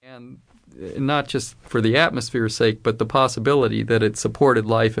And not just for the atmosphere's sake, but the possibility that it supported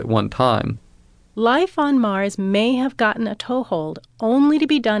life at one time. Life on Mars may have gotten a toehold only to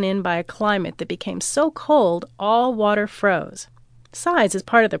be done in by a climate that became so cold all water froze. Size is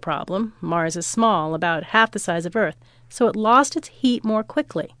part of the problem. Mars is small, about half the size of Earth, so it lost its heat more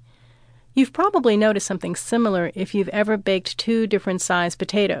quickly. You've probably noticed something similar if you've ever baked two different sized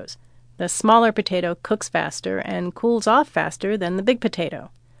potatoes. The smaller potato cooks faster and cools off faster than the big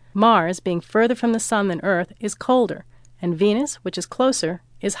potato. Mars, being further from the sun than Earth, is colder, and Venus, which is closer,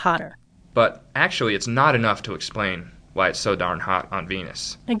 is hotter. But actually, it's not enough to explain why it's so darn hot on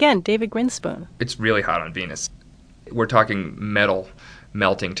Venus. Again, David Grinspoon. It's really hot on Venus. We're talking metal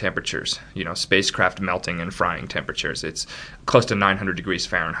melting temperatures, spacecraft melting and frying temperatures. It's close to 900 degrees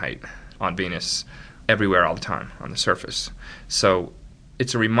Fahrenheit on Venus, everywhere all the time on the surface. So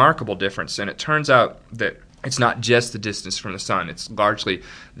it's a remarkable difference, and it turns out that it's not just the distance from the sun, it's largely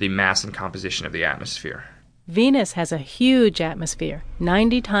the mass and composition of the atmosphere. Venus has a huge atmosphere,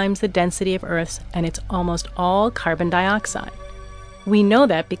 90 times the density of Earth's, and it's almost all carbon dioxide. We know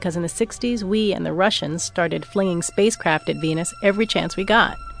that because in the 60s, we and the Russians started flinging spacecraft at Venus every chance we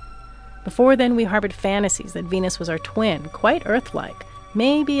got. Before then, we harbored fantasies that Venus was our twin, quite Earth-like,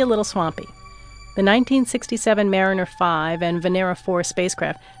 maybe a little swampy. The 1967 Mariner 5 and Venera 4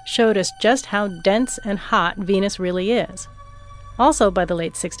 spacecraft showed us just how dense and hot Venus really is. Also, by the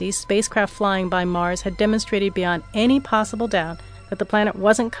late 60s, spacecraft flying by Mars had demonstrated beyond any possible doubt that the planet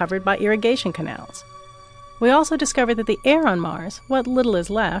wasn't covered by irrigation canals. We also discovered that the air on Mars, what little is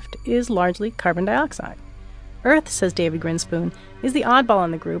left, is largely carbon dioxide. Earth, says David Grinspoon, is the oddball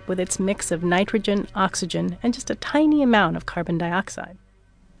in the group with its mix of nitrogen, oxygen, and just a tiny amount of carbon dioxide.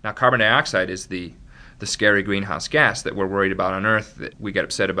 Now, carbon dioxide is the scary greenhouse gas that we're worried about on Earth, that we get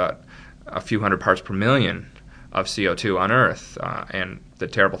upset about a few hundred parts per million of CO2 on Earth and the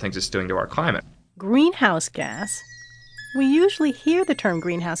terrible things it's doing to our climate. Greenhouse gas? We usually hear the term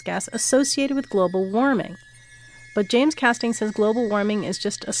greenhouse gas associated with global warming. But James Casting says global warming is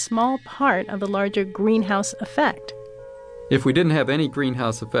just a small part of the larger greenhouse effect. If we didn't have any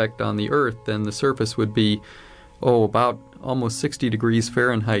greenhouse effect on the Earth, then the surface would be, about almost 60 degrees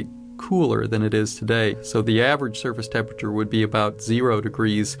Fahrenheit cooler than it is today. So the average surface temperature would be about 0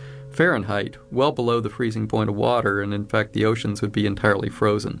 degrees Fahrenheit, well below the freezing point of water, and in fact the oceans would be entirely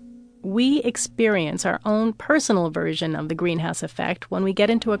frozen. We experience our own personal version of the greenhouse effect when we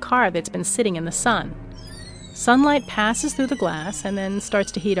get into a car that's been sitting in the sun. Sunlight passes through the glass and then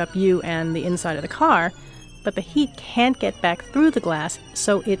starts to heat up you and the inside of the car, but the heat can't get back through the glass,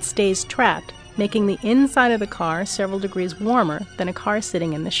 so it stays trapped, making the inside of the car several degrees warmer than a car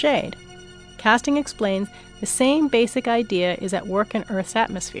sitting in the shade. Casting explains the same basic idea is at work in Earth's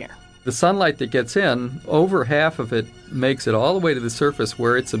atmosphere. The sunlight that gets in, over half of it makes it all the way to the surface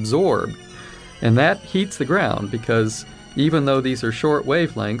where it's absorbed. And that heats the ground because even though these are short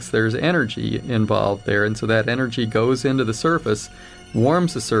wavelengths, there's energy involved there. And so that energy goes into the surface,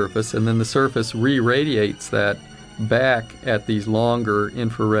 warms the surface, and then the surface re-radiates that back at these longer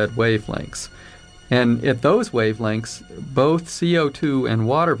infrared wavelengths. And at those wavelengths, both CO2 and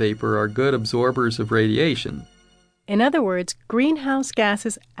water vapor are good absorbers of radiation. In other words, greenhouse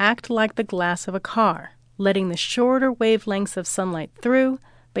gases act like the glass of a car, letting the shorter wavelengths of sunlight through,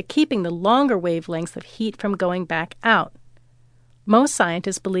 but keeping the longer wavelengths of heat from going back out. Most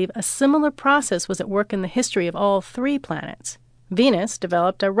scientists believe a similar process was at work in the history of all three planets. Venus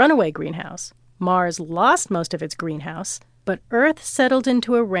developed a runaway greenhouse. Mars lost most of its greenhouse, but Earth settled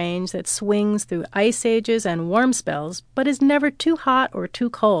into a range that swings through ice ages and warm spells, but is never too hot or too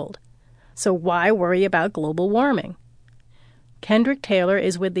cold. So why worry about global warming? Kendrick Taylor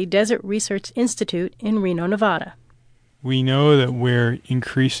is with the Desert Research Institute in Reno, Nevada. We know that we're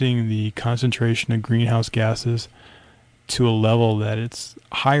increasing the concentration of greenhouse gases to a level that it's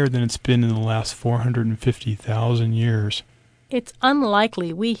higher than it's been in the last 450,000 years. It's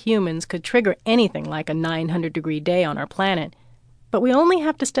unlikely we humans could trigger anything like a 900-degree day on our planet, but we only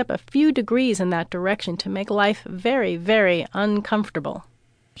have to step a few degrees in that direction to make life very, very uncomfortable.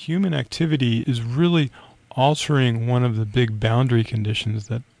 Human activity is really altering one of the big boundary conditions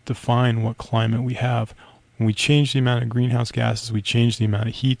that define what climate we have. When we change the amount of greenhouse gases, we change the amount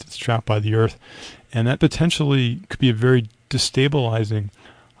of heat that's trapped by the Earth, and that potentially could be a very destabilizing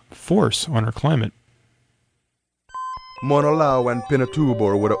force on our climate. Mauna Loa and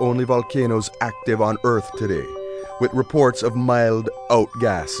Pinatubo were the only volcanoes active on Earth today, with reports of mild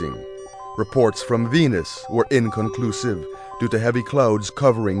outgassing. Reports from Venus were inconclusive due to heavy clouds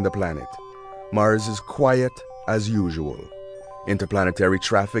covering the planet. Mars is quiet as usual. Interplanetary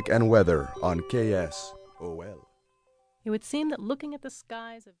traffic and weather on KSOL. It would seem that looking at the skies of